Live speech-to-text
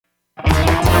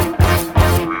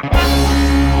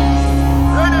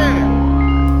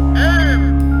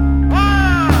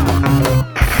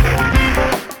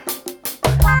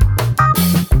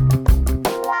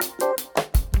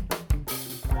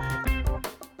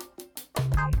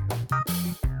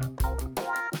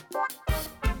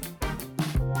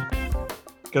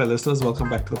G'day listeners, welcome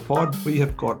back to the pod. We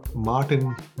have got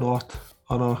Martin North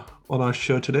on our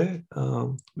show today.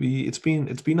 It's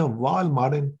been a while,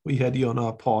 Martin. We had you on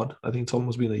our pod. I think it's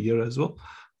almost been a year as well.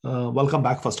 Welcome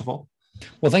back, first of all.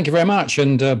 Well, thank you very much.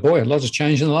 And boy, a lot has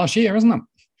changed in the last year, hasn't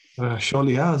it?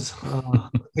 Surely has.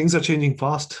 Things are changing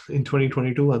fast in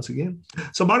 2022 once again.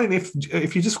 So, Martin,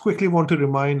 if you just quickly want to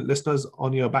remind listeners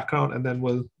on your background, and then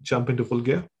we'll jump into full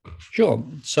gear. Sure.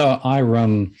 So I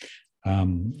run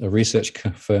a research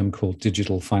firm called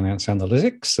Digital Finance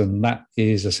Analytics, and that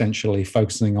is essentially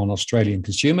focusing on Australian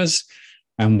consumers.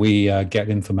 And we get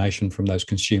information from those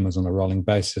consumers on a rolling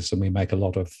basis, and we make a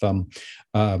lot of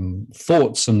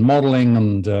thoughts and modelling,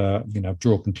 and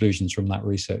draw conclusions from that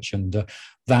research. And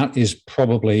that is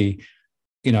probably,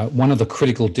 one of the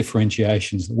critical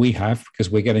differentiations that we have,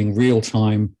 because we're getting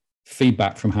real-time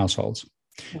feedback from households.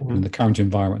 Mm-hmm. In the current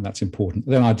environment, that's important.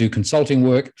 Then I do consulting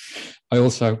work. I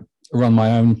also run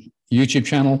my own YouTube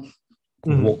channel,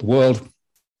 mm-hmm. Walk the World.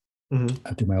 Mm-hmm.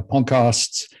 I do my own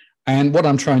podcasts. And what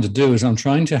I'm trying to do is I'm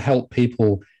trying to help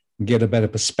people get a better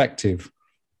perspective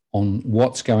on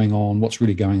what's going on, what's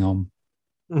really going on,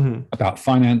 mm-hmm. about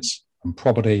finance and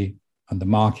property and the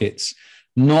markets,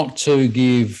 not to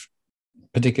give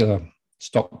particular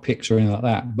stock picks or anything like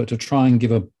that, but to try and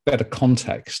give a better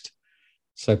context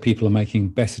so people are making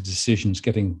better decisions,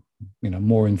 getting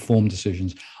more informed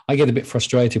decisions. I get a bit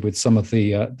frustrated with some of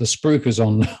the spruikers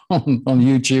on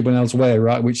YouTube and elsewhere,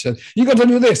 right? Which said, you got to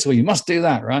do this or you must do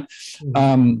that, right?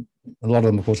 Mm-hmm. A lot of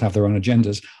them, of course, have their own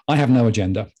agendas. I have no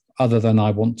agenda other than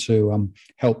I want to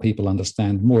help people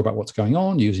understand more about what's going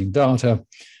on using data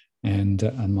and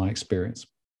my experience.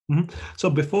 Mm-hmm. So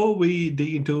before we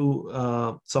dig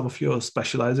into some of your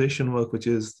specialization work, which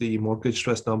is the mortgage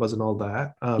stress numbers and all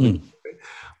that,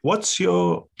 what's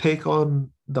your take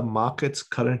on the markets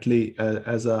currently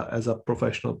as a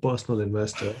professional personal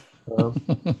investor?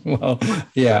 Well,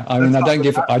 yeah, I mean,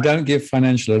 I don't give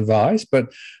financial advice,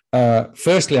 but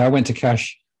firstly, I went to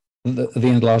cash at the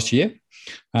end of last year.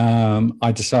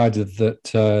 I decided that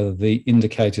the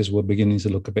indicators were beginning to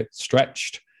look a bit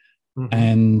stretched. Mm-hmm.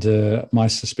 And my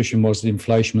suspicion was that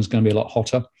inflation was going to be a lot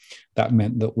hotter. That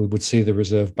meant that we would see the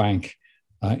Reserve Bank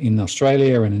in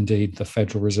Australia, and indeed the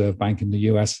Federal Reserve Bank in the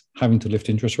US, having to lift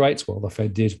interest rates. Well, the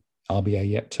Fed did, RBA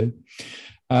yet too.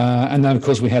 And then, of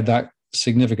course, we had that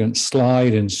significant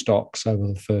slide in stocks over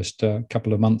the first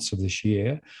couple of months of this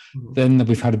year. Mm-hmm. Then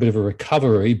we've had a bit of a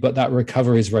recovery, but that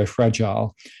recovery is very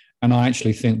fragile. And I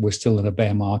actually think we're still in a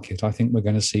bear market. I think we're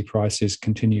going to see prices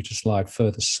continue to slide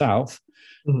further south.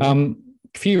 Mm-hmm.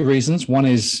 A few reasons. One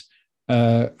is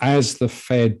as the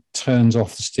Fed turns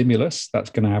off the stimulus, that's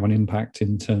going to have an impact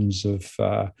in terms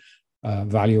of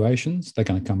valuations. They're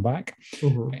going to come back.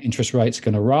 Mm-hmm. Interest rates are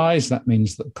going to rise. That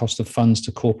means that the cost of funds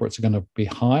to corporates are going to be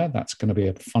higher. That's going to be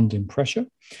a funding pressure.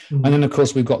 Mm-hmm. And then, of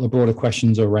course, we've got the broader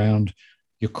questions around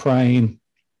Ukraine,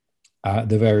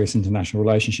 the various international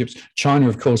relationships. China,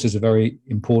 of course, is a very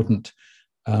important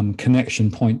connection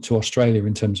point to Australia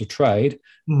in terms of trade.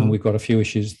 Mm. And we've got a few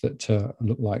issues that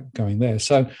look like going there.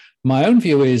 So my own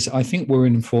view is I think we're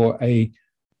in for a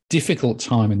difficult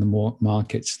time in the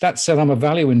markets. That said, I'm a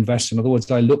value investor. In other words,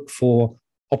 I look for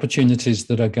opportunities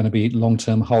that are going to be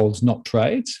long-term holds, not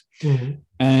trades. Mm-hmm.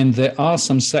 And there are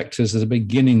some sectors that are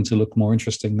beginning to look more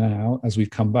interesting now as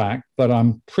we've come back, but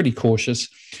I'm pretty cautious.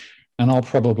 And I'll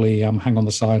probably hang on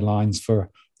the sidelines for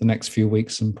the next few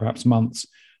weeks and perhaps months,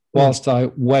 whilst I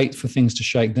wait for things to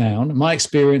shake down. My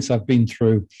experience, I've been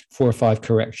through 4 or 5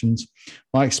 corrections.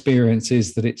 My experience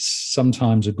is that it's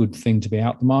sometimes a good thing to be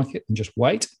out the market and just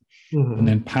wait, mm-hmm. and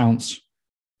then pounce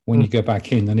when you go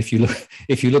back in. And if you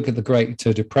look at the Great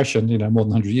Depression, more than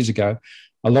 100 years ago,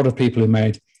 a lot of people who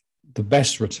made the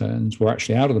best returns were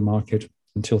actually out of the market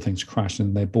until things crashed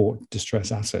and they bought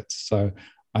distressed assets. So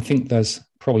I think there's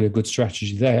probably a good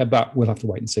strategy there, but we'll have to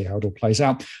wait and see how it all plays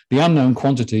out. The unknown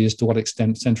quantity is to what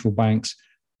extent central banks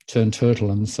turn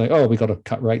turtle and say, oh, we've got to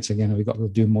cut rates again, or we've got to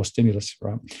do more stimulus,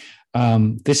 right?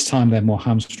 This time they're more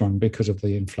hamstrung because of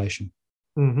the inflation.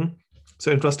 Mm-hmm.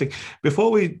 So interesting.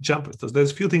 Before we jump,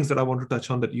 there's a few things that I want to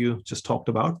touch on that you just talked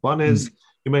about. One is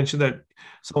you mentioned that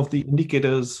some of the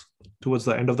indicators towards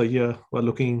the end of the year were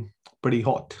looking pretty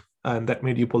hot, and that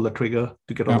made you pull the trigger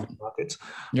to get on the markets.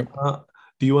 Yep.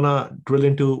 Do you want to drill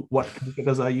into what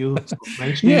indicators are you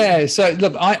mentioning? Yeah, so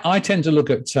look, I tend to look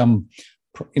at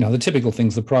the typical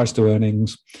things, the price to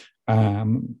earnings,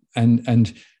 and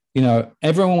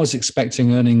everyone was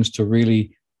expecting earnings to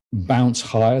really bounce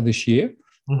higher this year.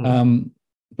 Mm-hmm.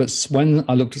 But when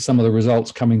I looked at some of the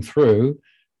results coming through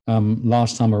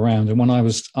last time around, and when I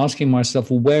was asking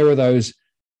myself, well, where are those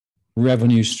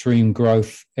revenue stream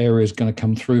growth area is going to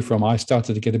come through from, I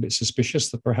started to get a bit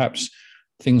suspicious that perhaps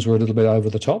things were a little bit over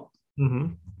the top.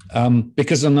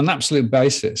 Because on an absolute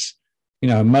basis,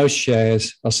 most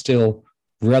shares are still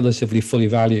relatively fully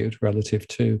valued relative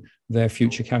to their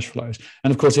future cash flows.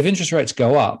 And of course, if interest rates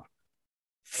go up,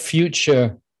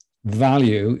 future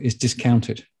value is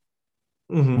discounted.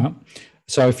 Right?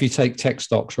 So if you take tech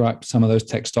stocks, right, some of those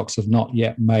tech stocks have not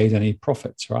yet made any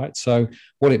profits, right? So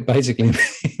what it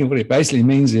basically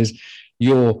means is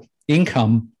your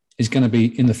income is going to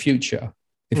be in the future.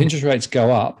 If interest rates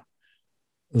go up,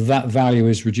 that value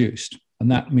is reduced. And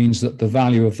that means that the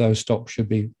value of those stocks should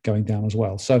be going down as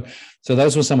well. So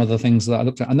those were some of the things that I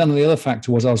looked at. And then the other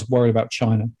factor was I was worried about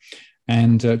China.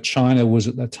 And China was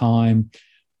at the time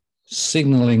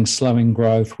signaling slowing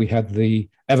growth. We had the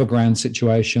Evergrande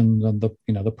situation and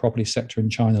the property sector in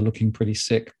China looking pretty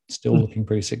sick, still looking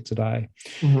pretty sick today.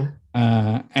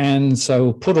 And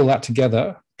so put all that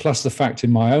together, plus the fact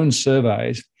in my own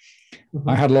surveys,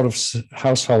 I had a lot of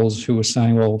households who were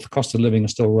saying, well, the cost of living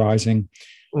is still rising.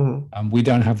 We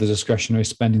don't have the discretionary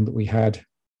spending that we had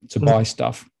to buy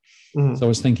stuff. So I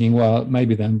was thinking, well,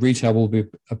 maybe then retail will be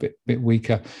a bit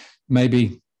weaker.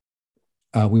 Maybe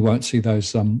we won't see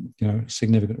those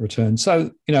significant returns.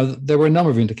 So there were a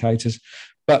number of indicators,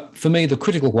 but for me the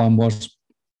critical one was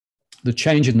the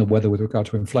change in the weather with regard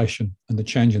to inflation and the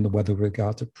change in the weather with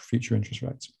regard to future interest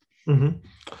rates.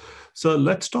 So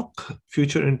let's talk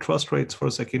future interest rates for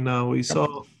a second. Now we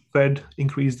saw Fed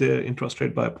increase their interest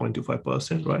rate by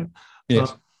 0.25%, right?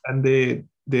 Yes. And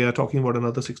they are talking about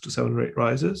another 6 to 7 rate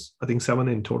rises. I think 7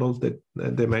 in total that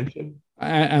they mentioned.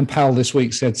 And Powell this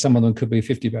week said some of them could be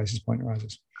 50 basis point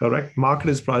rises. Correct. Market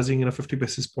is pricing in a 50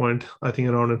 basis point, I think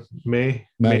around May.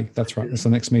 That's right. That's the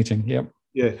next meeting. Yep.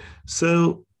 Yeah.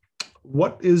 So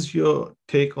what is your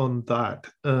take on that,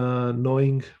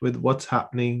 knowing with what's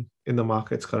happening in the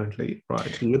markets currently,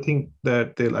 right? Do you think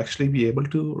that they'll actually be able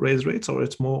to raise rates, or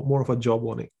it's more of a job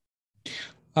warning?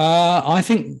 I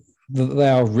think that they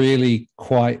are really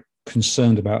quite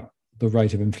concerned about the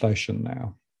rate of inflation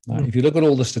now. If you look at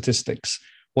all the statistics,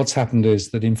 what's happened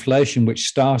is that inflation, which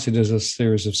started as a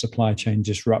series of supply chain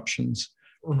disruptions,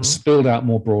 spilled out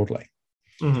more broadly.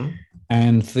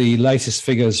 And the latest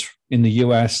figures in the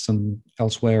US and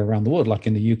elsewhere around the world, like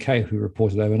in the UK, who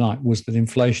reported overnight, was that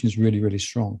inflation is really, really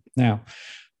strong. Now,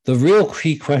 the real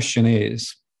key question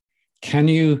is, can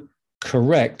you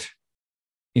correct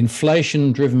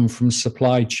inflation driven from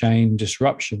supply chain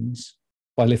disruptions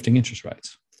by lifting interest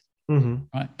rates?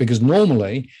 Right? Because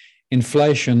normally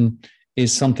inflation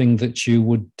is something that you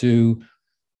would do,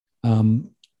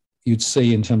 you'd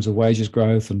see in terms of wages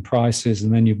growth and prices,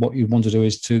 and then what you want to do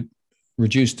is to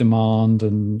reduce demand,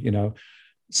 and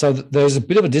so there's a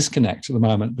bit of a disconnect at the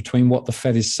moment between what the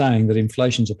Fed is saying, that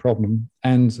inflation's a problem,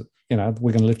 and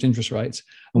we're going to lift interest rates,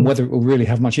 and whether it will really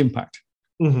have much impact.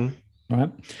 Right?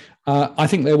 I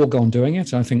think they will go on doing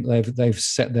it. I think they've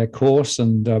set their course,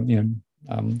 and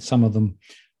some of them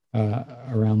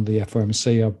around the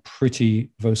FOMC are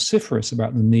pretty vociferous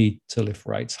about the need to lift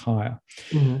rates higher.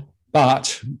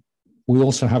 But we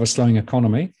also have a slowing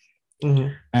economy,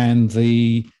 and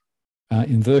the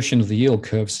inversion of the yield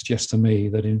curve suggests to me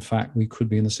that, in fact, we could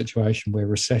be in the situation where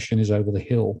recession is over the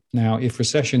hill. Now, if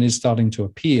recession is starting to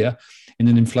appear in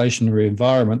an inflationary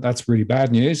environment, that's really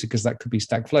bad news, because that could be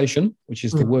stagflation, which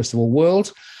is the worst of all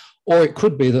worlds. Or it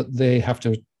could be that they have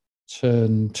to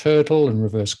turn turtle and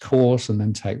reverse course and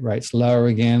then take rates lower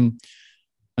again.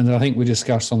 And I think we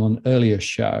discussed on an earlier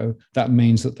show, that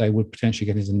means that they would potentially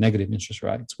get into negative interest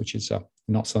rates, which is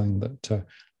not something that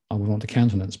I would want to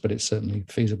countenance, but it's certainly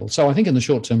feasible. So I think in the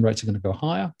short term, rates are going to go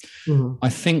higher. I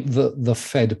think that the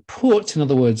Fed put, in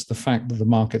other words, the fact that the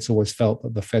markets always felt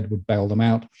that the Fed would bail them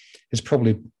out, has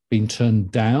probably been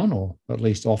turned down, or at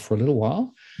least off for a little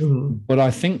while. But I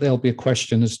think there'll be a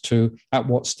question as to at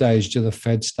what stage does the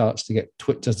Fed start to get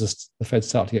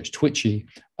twitchy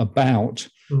about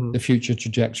the future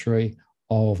trajectory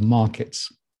of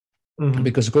markets.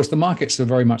 Because, of course, the markets are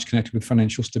very much connected with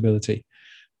financial stability.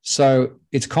 So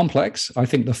it's complex. I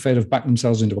think the Fed have backed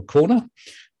themselves into a corner,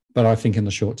 but I think in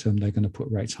the short term, they're going to put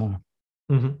rates higher.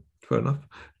 Fair enough.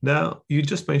 Now, you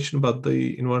just mentioned about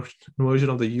the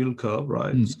inversion of the yield curve,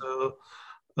 right? So,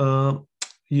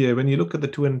 when you look at the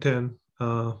 2 and 10,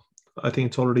 I think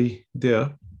it's already there.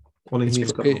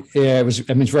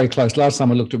 It's very close. Last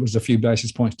time I looked, it was a few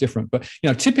basis points different. But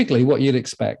typically, what you'd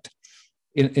expect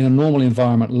in a normal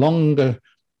environment, longer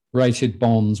rated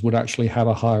bonds would actually have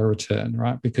a higher return,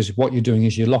 right? Because what you're doing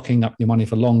is you're locking up your money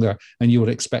for longer, and you would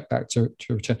expect that to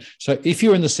return. So if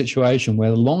you're in the situation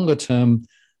where the longer term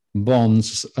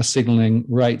bonds are signaling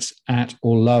rates at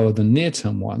or lower than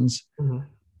near-term ones,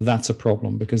 that's a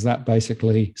problem, because that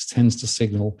basically tends to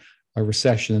signal a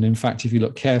recession. And in fact, if you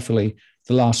look carefully,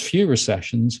 the last few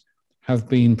recessions have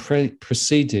been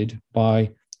preceded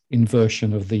by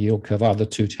inversion of the yield curve, either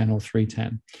 210 or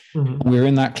 310. And we're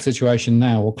in that situation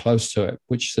now, or close to it,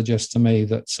 which suggests to me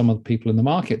that some of the people in the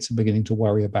markets are beginning to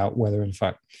worry about whether, in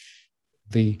fact,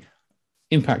 the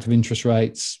impact of interest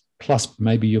rates, plus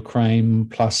maybe Ukraine,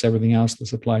 plus everything else, the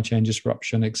supply chain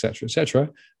disruption, et cetera,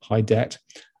 high debt,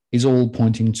 is all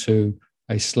pointing to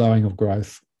a slowing of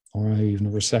growth or even a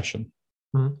recession.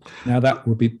 Now, that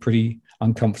would be pretty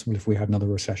uncomfortable if we had another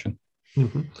recession.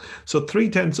 So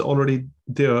 310 is already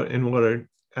there inverted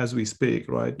as we speak,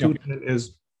 right? 210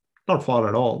 is not far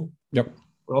at all. We're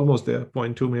almost there,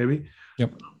 0.2 maybe.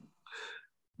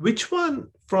 Which one,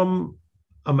 from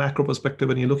a macro perspective,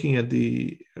 when you're looking at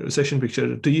the recession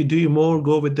picture, do you more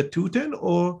go with the 210,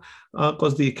 or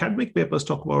because the academic papers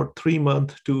talk about 3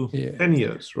 months to 10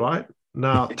 years, right?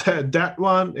 Now that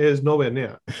one is nowhere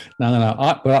near. No.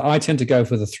 I tend to go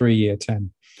for the 3-year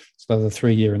 10. So the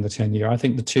 3-year and the 10-year. I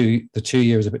think the two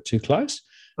year is a bit too close.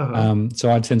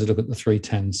 So I tend to look at the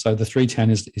 310. So the 310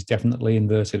 is definitely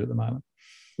inverted at the moment.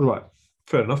 Right.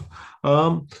 Fair enough.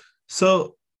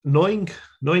 So knowing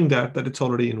that it's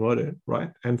already inverted,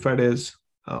 right? And Fed is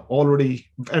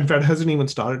Fed hasn't even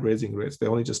started raising rates. They're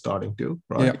only just starting to,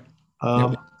 right?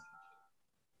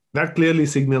 That clearly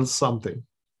signals something.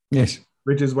 Yes.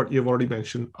 Which is what you've already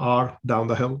mentioned, are down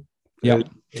the hill.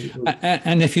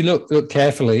 And if you look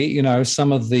carefully,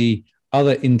 some of the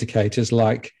other indicators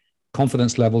like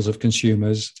confidence levels of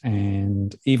consumers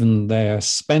and even their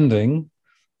spending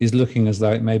is looking as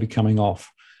though it may be coming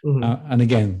off. And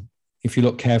again, if you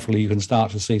look carefully, you can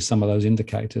start to see some of those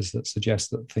indicators that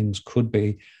suggest that things could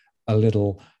be a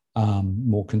little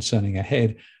more concerning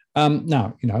ahead.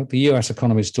 Now, the US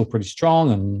economy is still pretty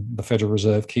strong, and the Federal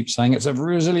Reserve keeps saying it's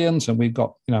resilient, and we've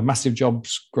got massive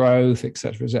jobs growth, et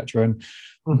cetera, et cetera. And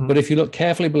but if you look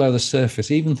carefully below the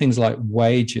surface, even things like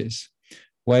wages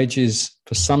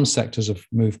for some sectors have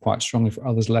moved quite strongly, for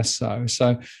others less so.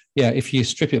 So, if you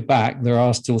strip it back, there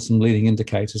are still some leading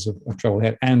indicators of trouble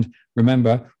ahead. And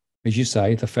remember, as you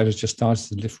say, the Fed has just started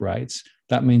to lift rates.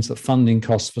 That means that funding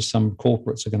costs for some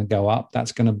corporates are going to go up.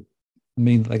 That's going to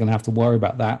mean that they're going to have to worry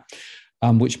about that,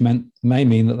 which may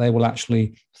mean that they will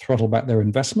actually throttle back their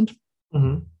investment.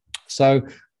 So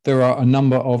there are a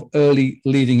number of early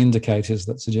leading indicators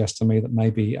that suggest to me that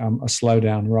maybe a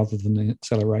slowdown rather than an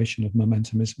acceleration of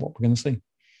momentum is what we're going to see.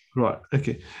 Right.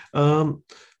 Okay.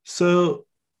 So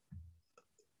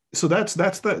that's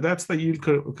the yield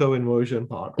curve inversion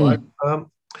part, right?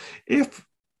 If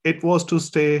it was to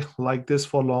stay like this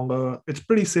for longer, it's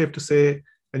pretty safe to say,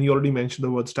 and you already mentioned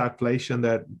the word stagflation,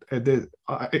 that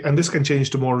and this can change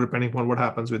tomorrow depending upon what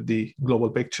happens with the global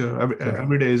picture.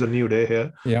 Every day is a new day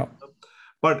here.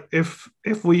 But if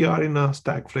we are in a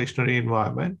stagflationary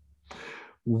environment,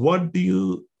 what do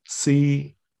you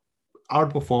see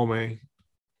outperforming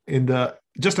in the,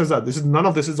 just as that, none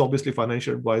of this is obviously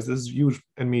financial advice. This is you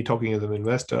and me talking as an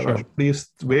investor. Right?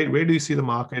 Where do you see the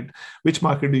market? Which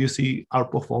market do you see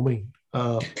outperforming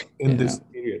in this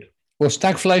period? Well,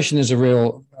 stagflation is a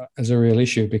real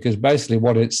issue, because basically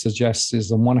what it suggests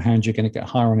is, on one hand, you're going to get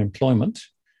higher unemployment.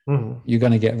 You're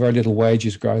going to get very little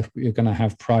wages growth, but you're going to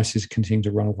have prices continue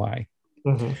to run away.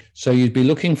 So you'd be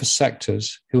looking for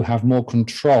sectors who have more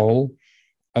control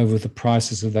over the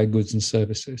prices of their goods and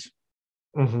services,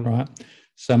 right?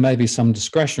 So maybe some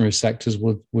discretionary sectors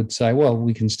would say, well,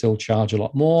 we can still charge a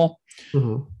lot more.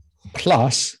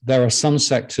 Plus, there are some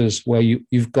sectors where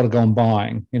you've got to go on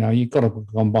buying. You've got to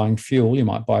go on buying fuel. You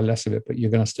might buy less of it, but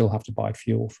you're going to still have to buy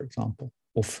fuel, for example,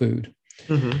 or food.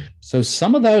 So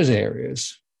some of those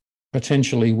areas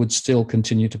potentially would still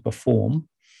continue to perform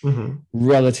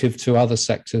relative to other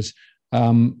sectors.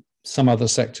 Some other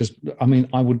sectors,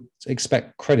 I would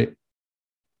expect credit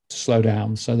to slow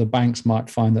down. So the banks might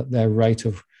find that their rate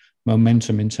of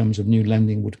momentum in terms of new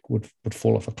lending would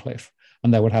fall off a cliff,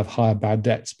 and they would have higher bad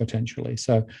debts potentially.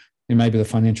 So maybe the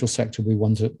financial sector we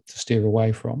want to steer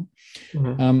away from.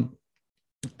 And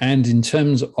in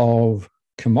terms of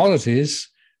commodities,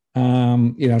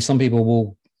 some people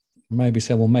will maybe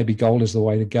say, well, maybe gold is the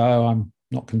way to go. I'm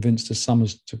not convinced as some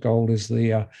as to gold is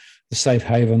the safe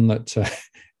haven that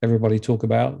everybody talks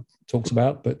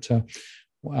about. But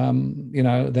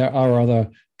there are other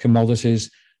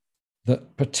commodities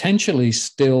that potentially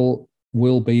still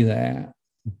will be there.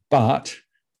 But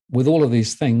with all of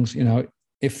these things,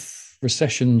 if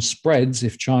recession spreads,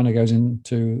 if China goes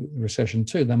into recession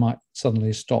too, they might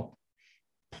suddenly stop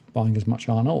buying as much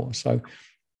iron ore. So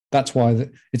that's why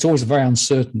it's always very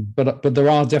uncertain. But there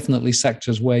are definitely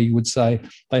sectors where you would say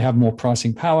they have more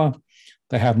pricing power,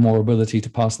 they have more ability to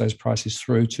pass those prices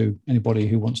through to anybody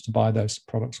who wants to buy those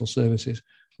products or services,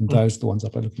 and those are the ones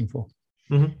that we're looking for.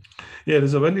 Mm-hmm. Yeah,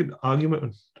 there's a valid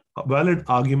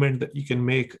argument that you can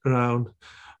make around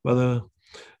whether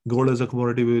gold as a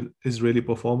commodity is really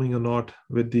performing or not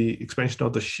with the expansion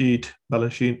of the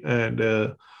balance sheet,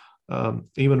 and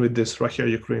even with this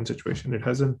Russia-Ukraine situation, it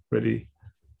hasn't really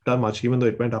done much, even though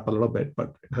it went up a little bit,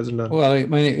 but it hasn't done. Well, I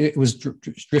mean, it was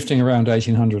drifting around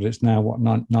 1800. It's now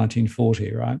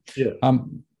 1940, right? Yeah.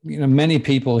 Many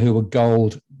people who were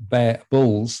gold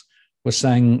bulls were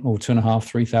saying, 2,500,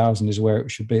 3,000 is where it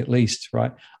should be at least,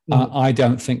 right? Mm-hmm. I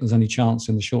don't think there's any chance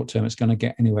in the short term it's going to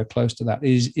get anywhere close to that.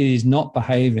 It is not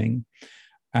behaving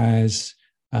as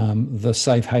the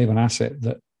safe haven asset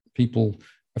that people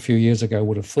a few years ago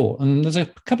would have thought. And there's a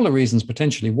couple of reasons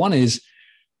potentially. One is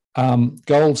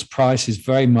gold's price is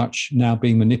very much now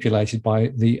being manipulated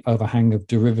by the overhang of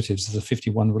derivatives. There's a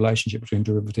 50-1 relationship between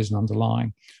derivatives and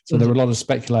underlying. So there are a lot of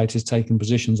speculators taking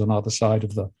positions on either side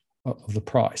of the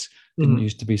price. Didn't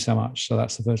used to be so much. So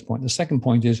that's the first point. The second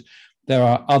point is there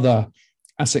are other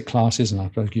asset classes, and I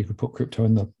suppose you could put crypto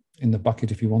in the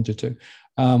bucket if you wanted to,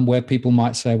 where people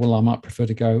might say, well, I might prefer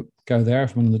to go there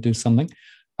if I'm going to do something.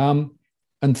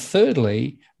 And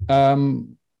thirdly,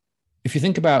 if you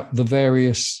think about the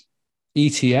various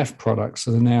ETF products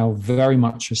that are now very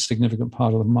much a significant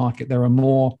part of the market, there are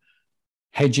more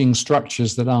hedging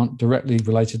structures that aren't directly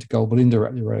related to gold, but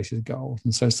indirectly related to gold.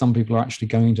 And so some people are actually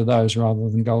going into those rather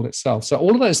than gold itself. So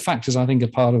all of those factors, I think, are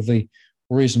part of the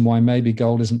reason why maybe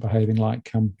gold isn't behaving like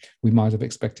we might have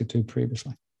expected to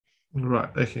previously. Right.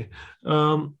 Okay.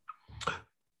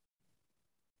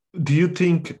 Do you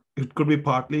think it could be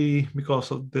partly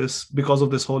because of this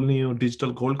whole new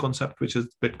digital gold concept, which is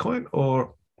Bitcoin,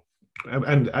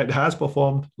 and it has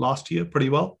performed last year pretty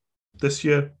well? This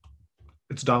year,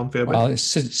 it's down fair bit. Well, it's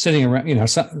sitting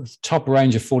around, top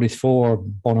range of 44,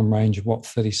 bottom range of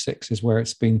 36 is where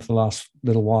it's been for the last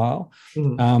little while.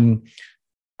 Mm-hmm.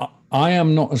 I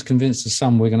am not as convinced as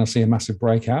some we're going to see a massive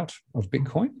breakout of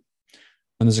Bitcoin.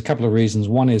 And there's a couple of reasons.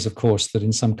 One is, of course, that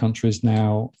in some countries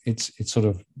now it's sort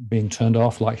of being turned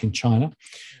off, like in China.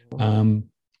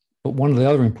 But one of the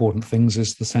other important things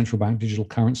is the central bank digital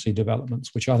currency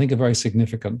developments, which I think are very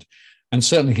significant. And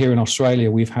certainly here in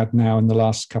Australia, we've had now in the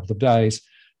last couple of days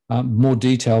more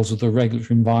details of the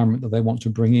regulatory environment that they want to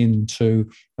bring in to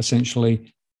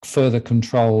essentially further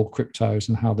control cryptos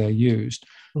and how they're used.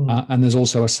 And there's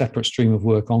also a separate stream of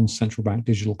work on central bank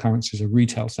digital currencies, a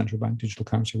retail central bank digital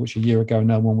currency, which a year ago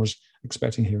no one was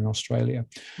expecting here in Australia.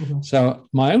 Mm-hmm. So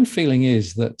my own feeling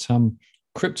is that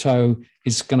crypto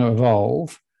is going to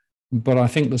evolve, but I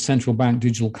think the central bank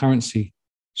digital currency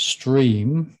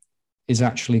stream is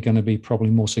actually going to be probably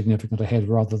more significant ahead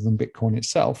rather than Bitcoin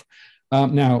itself.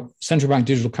 Now, central bank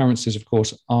digital currencies, of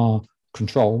course, are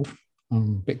controlled.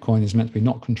 Bitcoin is meant to be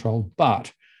not controlled,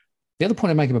 but the other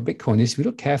point I make about Bitcoin is if you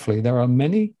look carefully, there are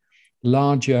many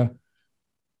larger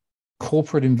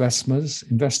corporate investors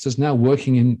now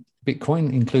working in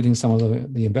Bitcoin, including some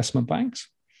of the investment banks.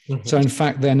 Mm-hmm. So in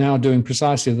fact, they're now doing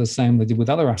precisely the same they did with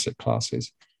other asset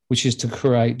classes, which is to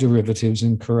create derivatives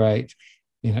and create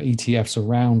ETFs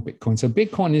around Bitcoin. So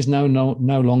Bitcoin is no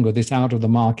longer this out of the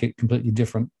market, completely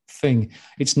different thing.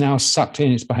 It's now sucked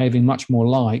in. It's behaving much more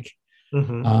like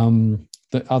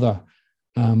the other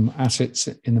assets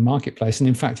in the marketplace. And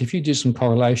in fact, if you do some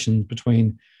correlation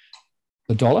between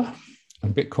the dollar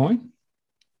and Bitcoin,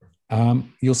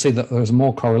 you'll see that there's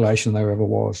more correlation than there ever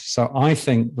was. So I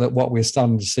think that what we're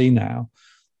starting to see now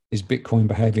is Bitcoin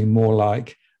behaving more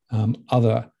like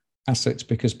other assets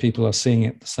because people are seeing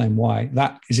it the same way.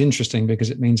 That is interesting because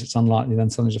it means it's unlikely then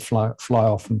suddenly to fly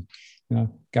off and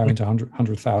go into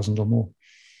 100,000 or more.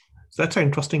 So that's an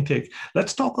interesting take.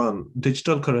 Let's talk on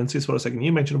digital currencies for a second.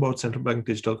 You mentioned about central bank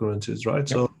digital currencies, right?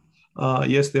 Yep. So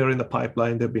yes, they're in the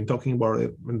pipeline. They've been talking about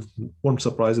it. Won't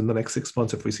surprise in the next 6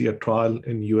 months if we see a trial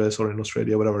in US or in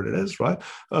Australia, whatever it is, right?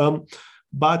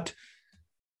 But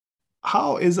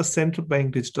how is a central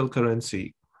bank digital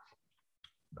currency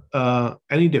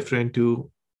any different to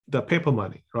the paper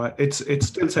money, right? It's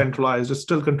still centralized. It's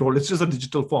still controlled. It's just a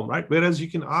digital form, right? Whereas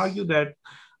you can argue that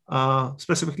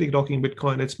specifically talking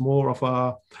Bitcoin, it's more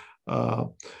of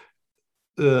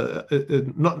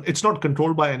it's not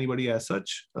controlled by anybody as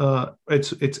such.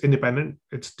 It's independent.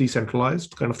 It's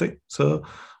decentralized kind of thing. So,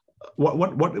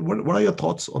 what are your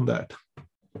thoughts on that?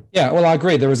 Yeah, well, I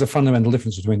agree. There is a fundamental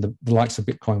difference between the likes of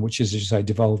Bitcoin, which is, as you say,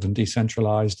 devolved and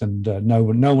decentralized, and no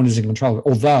one is in control of it.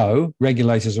 Although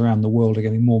regulators around the world are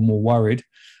getting more and more worried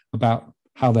about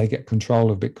how they get control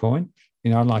of Bitcoin.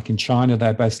 like in China,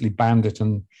 they're basically banned it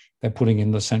and they're putting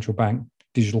in the central bank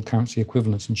digital currency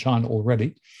equivalents in China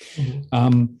already.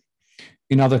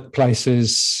 In other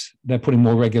places, they're putting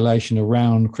more regulation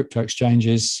around crypto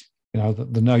exchanges.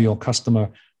 The know your customer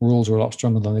rules are a lot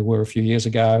stronger than they were a few years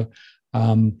ago.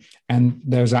 And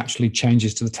there's actually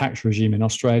changes to the tax regime in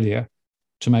Australia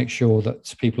to make sure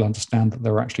that people understand that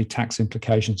there are actually tax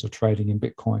implications of trading in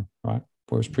Bitcoin, right?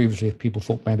 Whereas previously people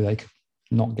thought maybe they could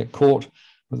not get caught,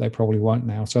 but they probably won't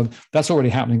now. So that's already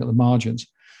happening at the margins.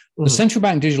 The central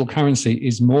bank digital currency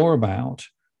is more about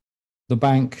the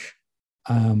bank,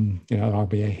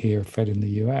 RBA here, Fed in the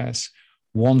US,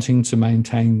 wanting to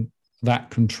maintain that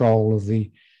control of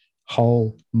the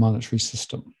whole monetary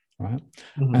system, right?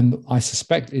 And I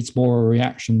suspect it's more a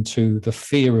reaction to the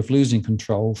fear of losing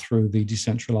control through the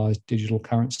decentralized digital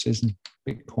currencies and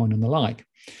Bitcoin and the like.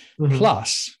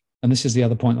 Plus, and this is the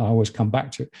other point I always come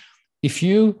back to, if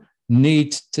you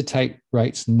need to take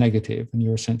rates negative and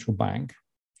you're a central bank,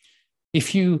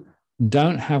 if you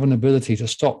don't have an ability to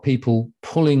stop people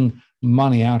pulling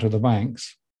money out of the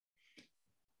banks,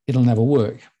 it'll never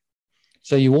work.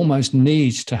 So you almost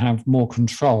need to have more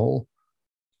control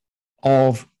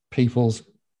of people's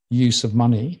use of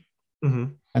money.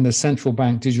 And the central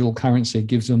bank digital currency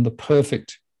gives them the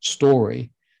perfect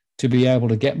story to be able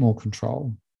to get more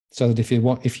control. So that if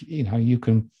you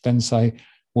can then say,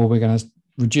 well, we're going to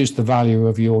reduce the value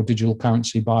of your digital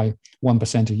currency by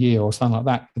 1% a year or something like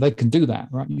that. But they can do that,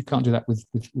 right? You can't do that with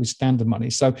standard money.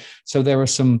 So there are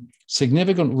some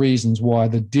significant reasons why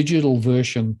the digital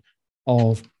version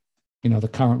of the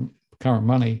current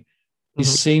money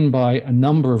is seen by a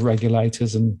number of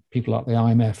regulators and people like the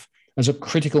IMF as a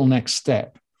critical next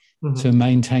step to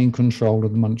maintain control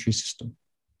of the monetary system.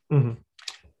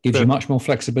 Gives you much more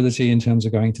flexibility in terms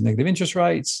of going to negative interest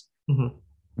rates.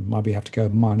 Maybe you have to go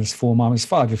 -4,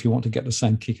 -5 if you want to get the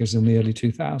same kickers in the early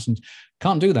 2000s.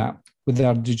 Can't do that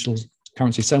without a digital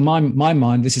currency. So my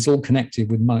mind, this is all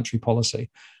connected with monetary policy.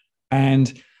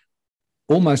 And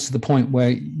almost to the point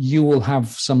where you will have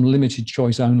some limited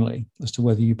choice only as to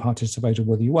whether you participate or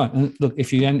whether you won't. And look,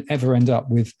 if you ever end up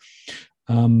with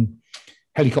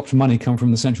helicopter money come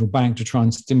from the central bank to try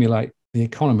and stimulate the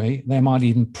economy, they might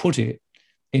even put it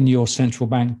in your central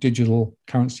bank digital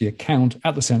currency account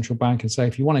at the central bank and say,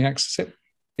 if you want to access it,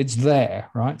 it's there,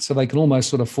 right? So they can almost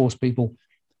sort of force people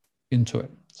into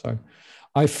it. So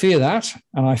I fear that,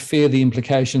 and I fear the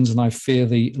implications, and I fear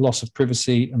the loss of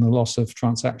privacy and the loss of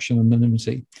transaction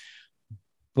anonymity.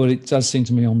 But it does seem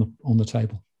to me on the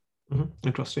table.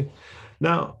 Interesting.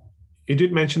 Now, you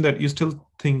did mention that you still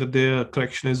think that the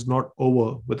correction is not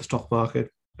over with the stock market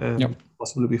and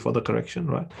possibly be further correction,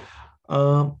 right?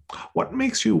 What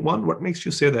makes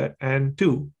you say that? And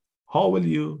two,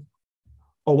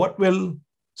 what will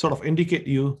sort of indicate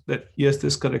you that, yes,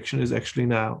 this correction is actually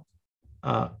now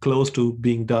close to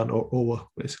being done or over,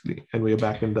 basically, and we're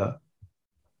back in the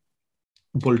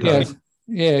bull time?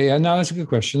 No, that's a good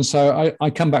question. So I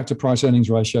come back to price earnings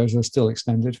ratios. They're still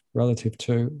extended relative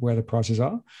to where the prices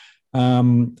are.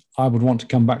 I would want to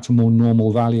come back to more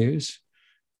normal values.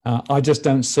 I just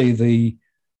don't see the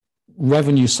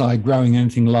revenue side growing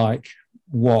anything like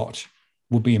what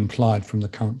would be implied from the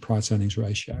current price earnings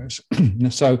ratios.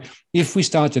 So if we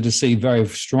started to see very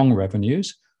strong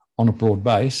revenues on a broad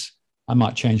base, I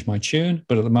might change my tune,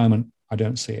 but at the moment, I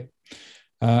don't see it.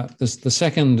 The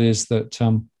second is that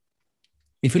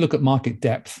if you look at market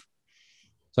depth,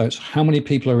 so it's how many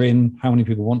people are in, how many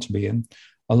people want to be in,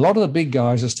 a lot of the big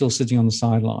guys are still sitting on the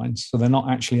sidelines, so they're not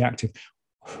actually active.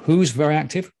 Who's very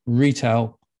active?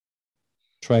 Retail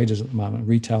traders at the moment,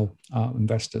 retail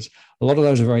investors. A lot of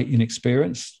those are very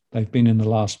inexperienced. They've been in the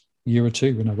last year or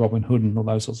two, Robinhood and all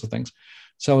those sorts of things.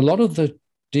 So a lot of the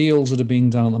deals that are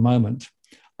being done at the moment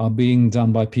are being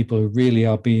done by people who really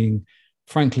are being,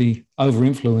 frankly,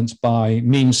 over-influenced by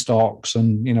meme stocks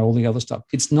and all the other stuff.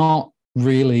 It's not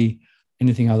really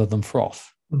anything other than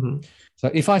froth.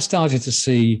 So if I started to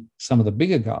see some of the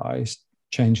bigger guys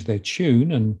change their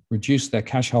tune and reduce their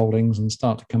cash holdings and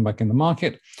start to come back in the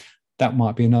market, that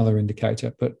might be another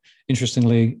indicator. But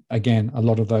interestingly, again, a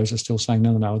lot of those are still saying,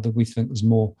 no, that we think there's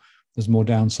more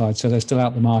downside. So they're still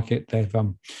out the market. They've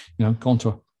gone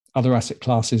to other asset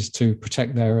classes to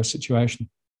protect their situation.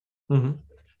 I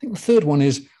think the third one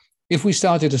is if we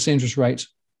started to see interest rates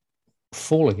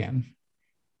fall again,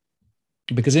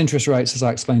 because interest rates, as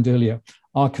I explained earlier,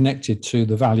 are connected to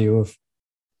the value of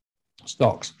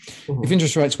stocks. If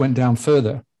interest rates went down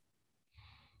further,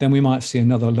 then we might see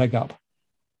another leg up.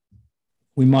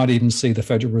 We might even see the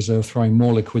Federal Reserve throwing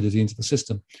more liquidity into the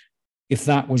system. If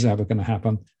that was ever going to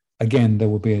happen, again, there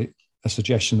will be a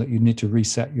suggestion that you need to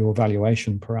reset your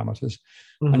valuation parameters.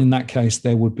 Mm-hmm. And in that case,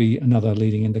 there would be another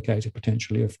leading indicator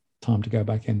potentially of time to go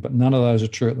back in. But none of those are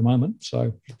true at the moment.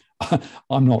 So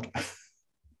I'm not.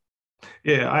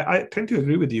 Yeah, I tend to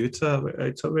agree with you. It's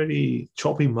a very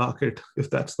choppy market, if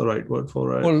that's the right word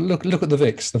for it. Well, look at the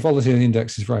VIX. The volatility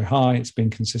index is very high. It's been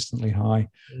consistently high.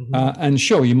 Mm-hmm. And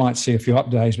sure, you might see a few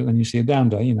up days, but then you see a down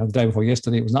day. You know, the day before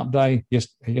yesterday, it was an up day.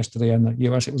 Yesterday in the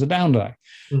US, it was a down day.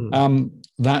 Mm-hmm.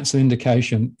 That's an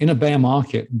indication. In a bear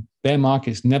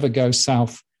markets never go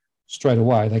south straight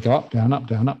away. They go up, down, up,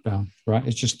 down, up, down, right?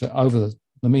 It's just that over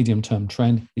the medium-term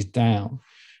trend is down.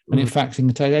 And in fact, it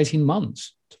can take 18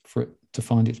 months for it to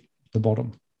find the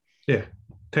bottom. Yeah,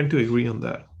 tend to agree on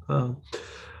that.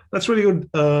 That's really good,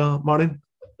 Martin.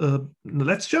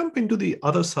 Let's jump into the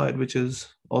other side, which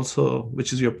is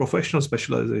your professional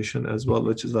specialization as well,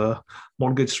 which is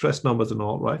mortgage stress numbers and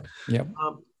all, right? Yeah.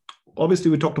 Obviously,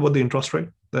 we talked about the interest rate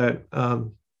that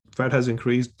Fed has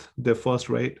increased their first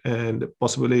rate, and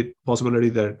possibility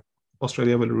that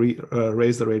Australia will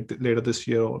raise the rate later this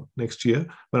year or next year,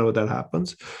 whenever that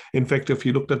happens. In fact, if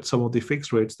you looked at some of the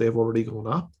fixed rates, they've already gone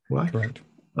up, right? Correct.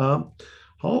 How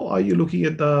are you looking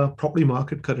at the property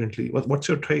market currently? What's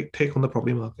your take on the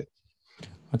property market?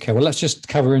 Okay, well, let's just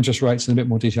cover interest rates in a bit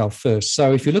more detail first.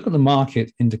 So if you look at the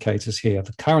market indicators here,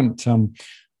 the current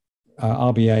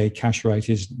RBA cash rate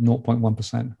is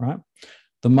 0.1%, right?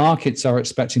 The markets are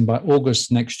expecting by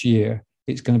August next year,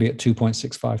 it's going to be at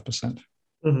 2.65%.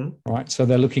 Mm-hmm. Right, so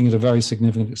they're looking at a very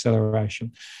significant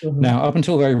acceleration. Mm-hmm. Now, up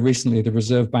until very recently, the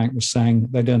Reserve Bank was saying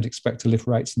they don't expect to lift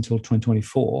rates until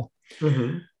 2024,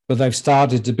 mm-hmm. but they've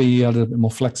started to be a little bit more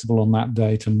flexible on that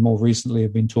date, and more recently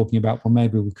have been talking about, well,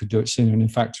 maybe we could do it sooner. And in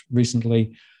fact,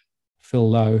 recently, Phil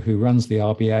Lowe, who runs the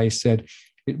RBA, said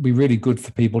it'd be really good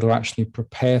for people to actually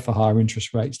prepare for higher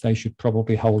interest rates. They should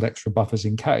probably hold extra buffers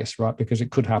in case, right? Because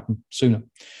it could happen sooner.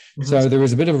 Mm-hmm. So there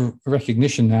is a bit of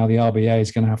recognition now the RBA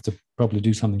is going to have to probably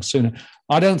do something sooner.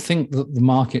 I don't think that the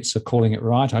markets are calling it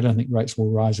right. I don't think rates will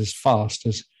rise as fast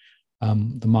as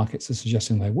the markets are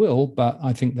suggesting they will, but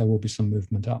I think there will be some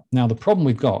movement up. Now, the problem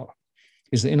we've got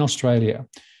is that in Australia,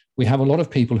 we have a lot of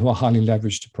people who are highly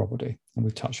leveraged to property. And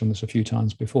we've touched on this a few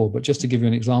times before, but just to give you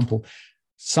an example,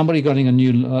 somebody getting a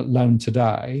new loan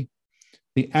today,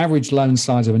 the average loan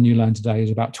size of a new loan today is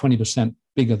about 20%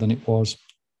 bigger than it was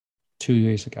 2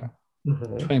 years ago.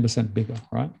 Mm-hmm. 20% bigger,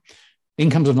 right?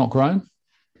 Incomes have not grown.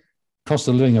 Cost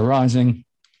of living are rising.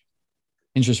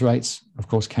 Interest rates, of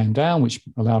course, came down, which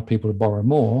allowed people to borrow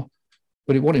more.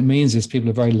 But what it means is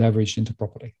people are very leveraged into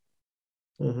property.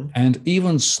 Mm-hmm. And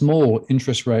even small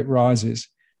interest rate rises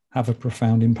have a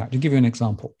profound impact. To give you an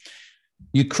example,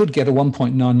 you could get a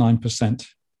 1.99%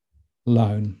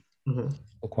 loan, mm-hmm.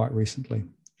 or quite recently.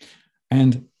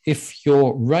 And if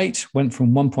your rate went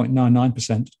from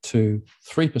 1.99% to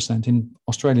 3%, in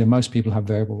Australia, most people have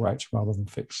variable rates rather than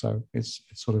fixed. So it's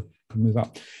sort of could move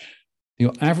up.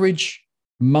 Your average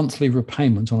monthly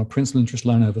repayment on a principal interest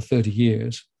loan over 30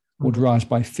 years, mm-hmm. would rise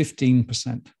by 15%.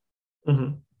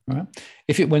 Mm-hmm. Right?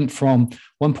 If it went from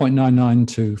 1.99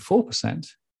 to 4%,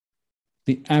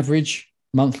 the average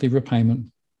monthly repayment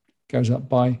goes up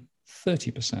by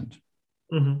 30%.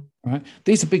 Mm-hmm. Right?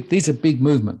 These are big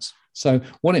movements. So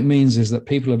what it means is that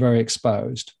people are very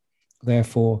exposed,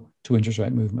 therefore, to interest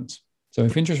rate movements. So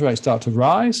if interest rates start to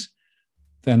rise,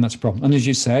 then that's a problem. And as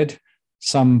you said,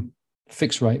 some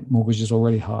fixed rate mortgages are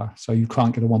already higher. So you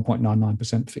can't get a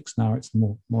 1.99% fixed now. It's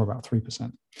more about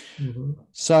 3%. Mm-hmm.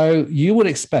 So you would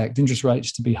expect interest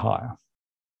rates to be higher.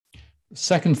 The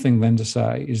second thing then to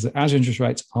say is that as interest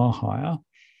rates are higher,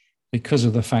 because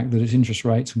of the fact that it's interest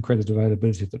rates and credit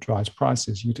availability that drives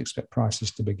prices, you'd expect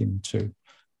prices to begin to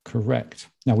correct.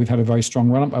 Now, we've had a very strong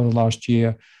run-up over the last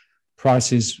year.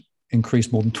 Prices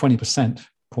increased more than 20%,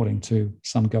 according to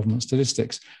some government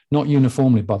statistics. Not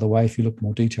uniformly, by the way. If you look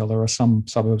more detail, there are some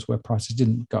suburbs where prices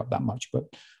didn't go up that much, but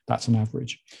that's an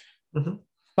average. Mm-hmm.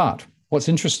 But what's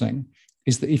interesting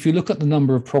is that if you look at the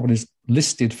number of properties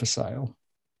listed for sale,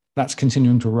 that's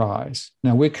continuing to rise.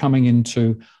 Now, we're coming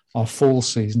into our fall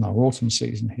season, our autumn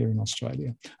season here in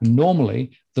Australia. And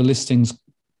normally the listings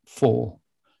fall,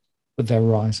 but they're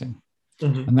rising.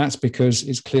 Mm-hmm. And that's because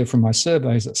it's clear from my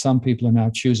surveys that some people are now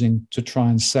choosing to try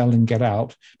and sell and get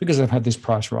out because they've had this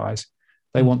price rise.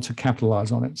 They want to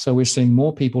capitalize on it. So we're seeing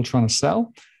more people trying to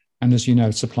sell. And as you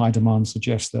know, supply demand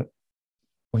suggests that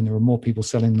when there are more people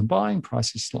selling than buying,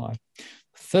 prices slide.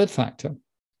 Third factor,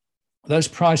 those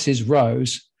prices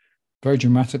rose very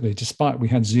dramatically, despite we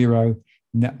had zero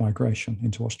net migration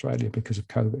into Australia because of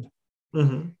COVID.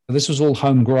 Mm-hmm. So this was all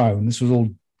homegrown. This was all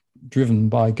driven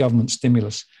by government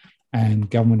stimulus. and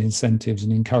government incentives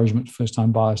and encouragement for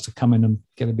first-time buyers to come in and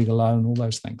get a bigger loan, all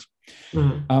those things.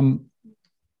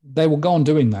 They will go on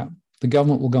doing that. The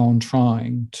government will go on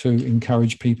trying to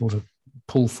encourage people to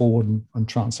pull forward and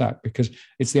transact, because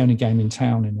it's the only game in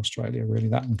town in Australia, really,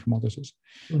 that and commodities.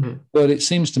 But it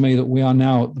seems to me that we are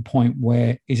now at the point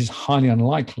where it is highly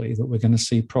unlikely that we're going to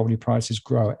see property prices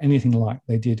grow anything like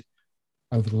they did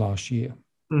over the last year.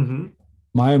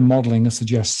 My own modelling is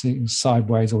suggesting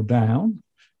sideways or down.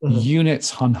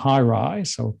 Units on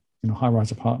high-rise, so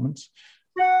high-rise apartments,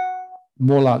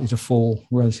 more likely to fall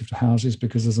relative to houses,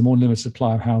 because there's a more limited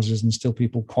supply of houses, and still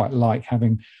people quite like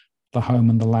having the home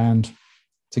and the land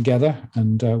together.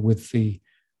 And with the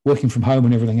working from home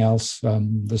and everything else,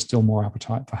 there's still more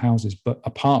appetite for houses. But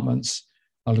apartments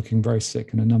are looking very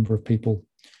sick, and a number of people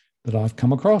that I've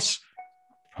come across,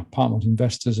 apartment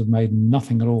investors, have made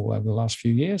nothing at all over the last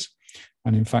few years,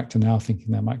 and in fact are now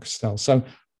thinking they might sell. So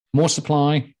more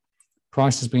supply,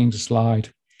 prices beginning to slide,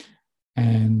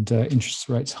 and interest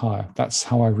rates higher. That's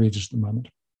how I read it at the moment.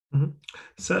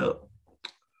 So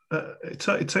it's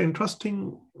an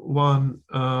interesting one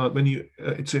when you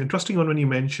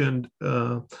mentioned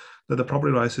that the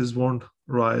property prices won't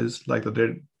rise like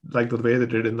the way they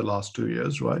did in the last 2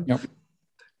 years, right? Yep.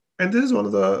 And this is one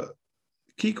of the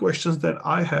key questions that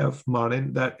I have,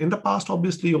 Martin, that in the past,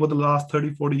 obviously over the last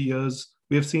 30-40 years,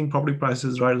 we have seen property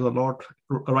prices rise a lot.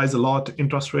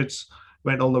 Interest rates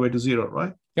went all the way to zero,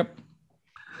 right? Yep.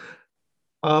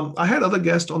 I had other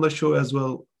guests on the show as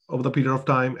well over the period of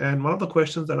time, and one of the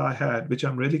questions that I had, which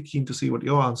I'm really keen to see what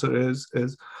your answer is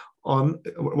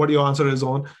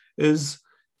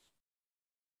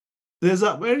there's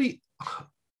a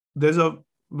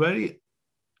very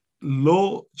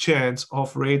low chance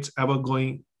of rates ever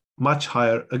going much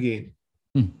higher again.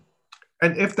 And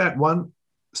if that one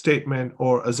statement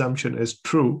or assumption is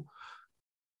true,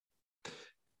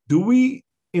 do we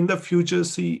in the future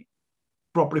see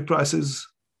property prices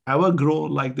ever grow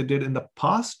like they did in the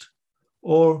past?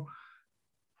 Or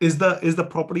is the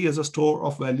property as a store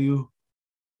of value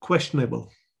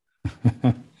questionable?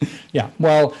 Yeah,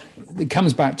 well, it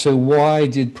comes back to, why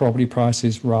did property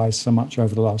prices rise so much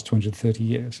over the last 20 to 30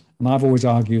 years? And I've always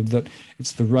argued that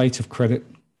it's the rate of credit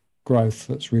growth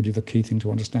that's really the key thing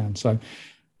to understand. So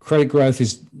credit growth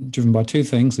is driven by two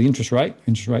things: the interest rate.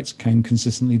 Interest rates came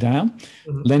consistently down,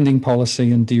 lending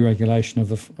policy, and deregulation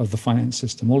of the finance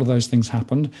system. All of those things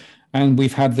happened. And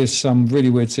we've had this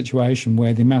really weird situation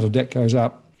where the amount of debt goes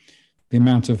up, the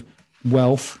amount of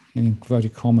wealth, in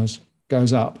inverted commas,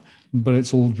 goes up, but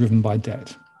it's all driven by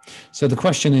debt. So the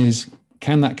question is,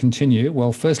 can that continue?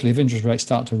 Well, firstly, if interest rates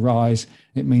start to rise,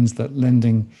 it means that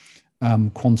lending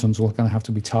quantums are going to have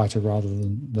to be tighter rather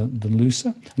than looser.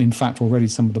 And in fact, already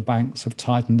some of the banks have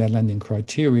tightened their lending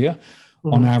criteria.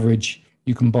 On average,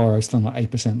 you can borrow something like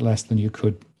 8% less than you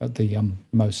could at the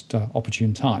most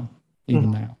opportune time,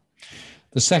 even now.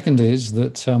 The second is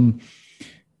that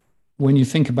when you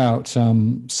think about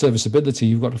serviceability,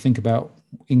 you've got to think about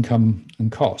income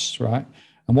and costs, right?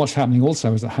 And what's happening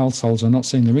also is that households are not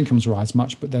seeing their incomes rise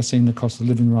much, but they're seeing the cost of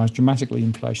living rise dramatically.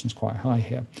 Inflation's quite high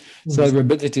here. So their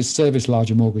ability to service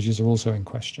larger mortgages are also in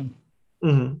question.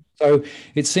 So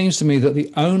it seems to me that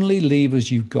the only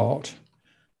levers you've got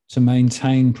to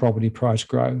maintain property price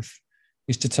growth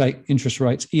is to take interest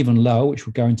rates even low, which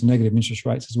will go into negative interest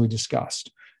rates, as we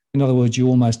discussed. In other words, you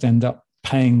almost end up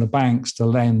paying the banks to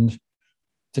lend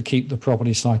to keep the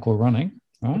property cycle running.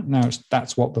 Right now,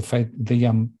 that's what the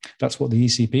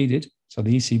ECB did. So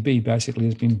the ECB basically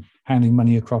has been handing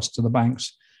money across to the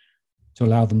banks to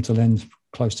allow them to lend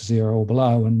close to zero or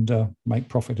below and make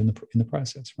profit in the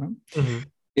process. Right.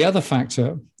 The other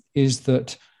factor is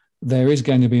that there is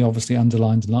going to be obviously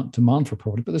underlying demand for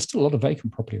property, but there's still a lot of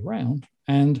vacant property around,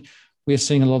 and we're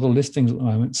seeing a lot of listings at the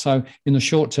moment. So in the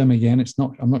short term, again,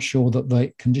 I'm not sure that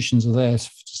the conditions are there to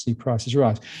see prices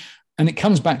rise. And it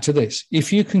comes back to this: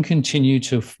 if you can continue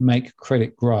to make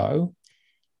credit grow,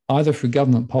 either through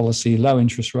government policy, low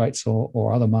interest rates,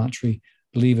 or other monetary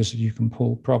levers that you can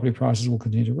pull, property prices will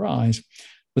continue to rise.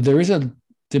 But there is a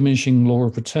diminishing law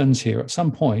of returns here. At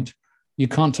some point, you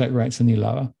can't take rates any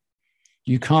lower.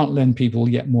 You can't lend people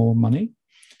yet more money.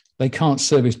 They can't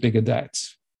service bigger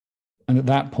debts. And at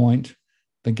that point,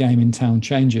 the game in town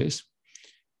changes.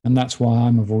 And that's why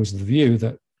I'm always of the view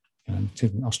that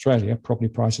in Australia, property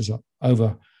prices are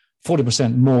over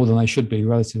 40% more than they should be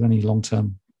relative to any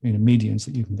long-term medians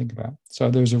that you can think about. So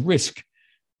there's a risk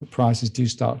that prices do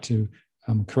start to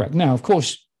correct. Now, of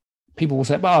course, people will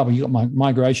say, but you've got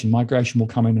migration. Migration will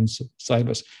come in and save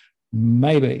us.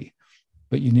 Maybe,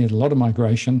 but you need a lot of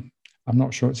migration. I'm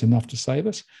not sure it's enough to save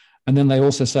us. And then they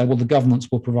also say, well, the governments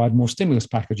will provide more stimulus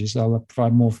packages. They'll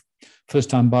provide more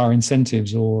first-time buyer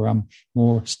incentives or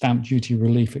more stamp duty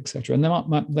relief, etc.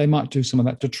 And they might do some of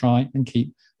that to try and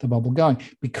keep the bubble going,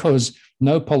 because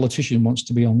no politician wants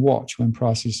to be on watch when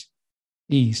prices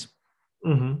ease.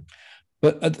 Mm-hmm.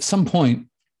 But at some point,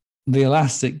 the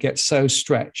elastic gets so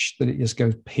stretched that it just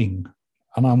goes ping.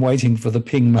 And I'm waiting for the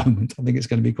ping moment. I think it's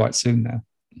going to be quite soon now.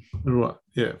 Right.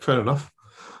 Yeah, fair enough.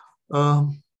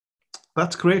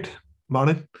 That's great,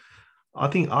 Martin. I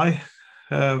think I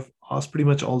have asked pretty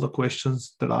much all the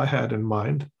questions that I had in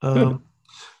mind.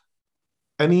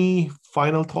 Any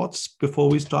final thoughts before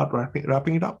we start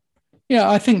wrapping it up? Yeah,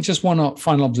 I think just one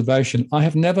final observation. I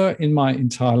have never in my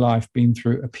entire life been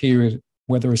through a period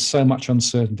where there is so much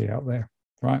uncertainty out there,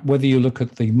 right? Whether you look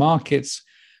at the markets,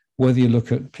 whether you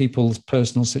look at people's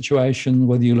personal situation,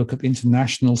 whether you look at the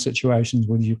international situations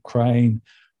with Ukraine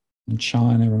and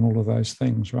China and all of those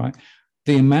things, right?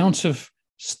 The amount of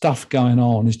stuff going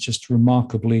on is just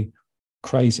remarkably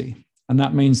crazy. And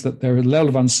that means that their level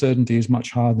of uncertainty is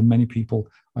much higher than many people,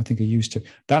 I think, are used to.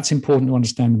 That's important to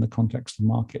understand in the context of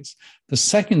markets. The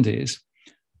second is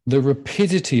the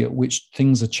rapidity at which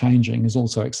things are changing is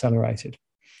also accelerated.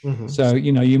 Mm-hmm. So,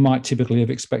 you might typically have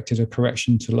expected a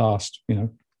correction to last,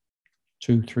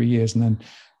 2-3 years, and then,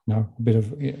 a bit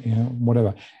of,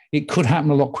 whatever. It could happen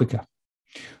a lot quicker.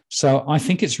 So I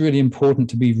think it's really important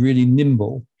to be really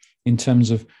nimble in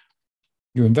terms of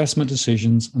your investment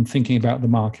decisions and thinking about the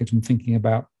market and thinking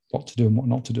about what to do and what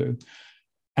not to do.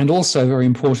 And also, very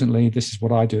importantly, this is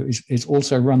what I do, is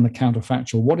also run the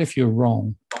counterfactual. What if you're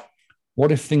wrong?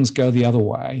 What if things go the other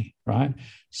way, right?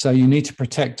 So you need to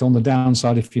protect on the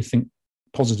downside if you think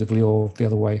positively, or the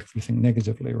other way if you think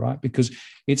negatively, right? Because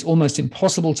it's almost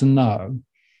impossible to know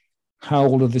how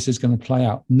all of this is going to play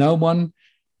out. No one,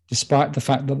 despite the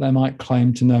fact that they might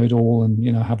claim to know it all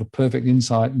and have a perfect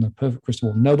insight and a perfect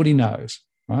crystal ball, nobody knows,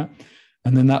 right?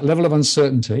 And then that level of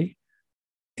uncertainty,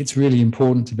 it's really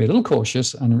important to be a little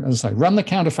cautious and, as I say, run the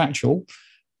counterfactual,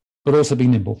 but also be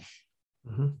nimble.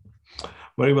 Mm-hmm.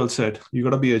 Very well said. You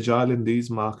got to be agile in these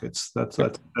markets. That's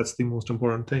the most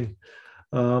important thing.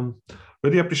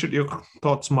 Really appreciate your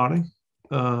thoughts, Martin.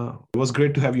 It was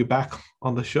great to have you back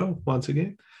on the show once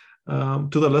again. To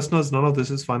the listeners, none of this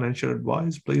is financial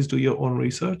advice. Please do your own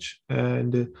research,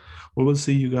 and we will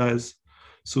see you guys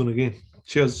soon again.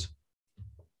 Cheers.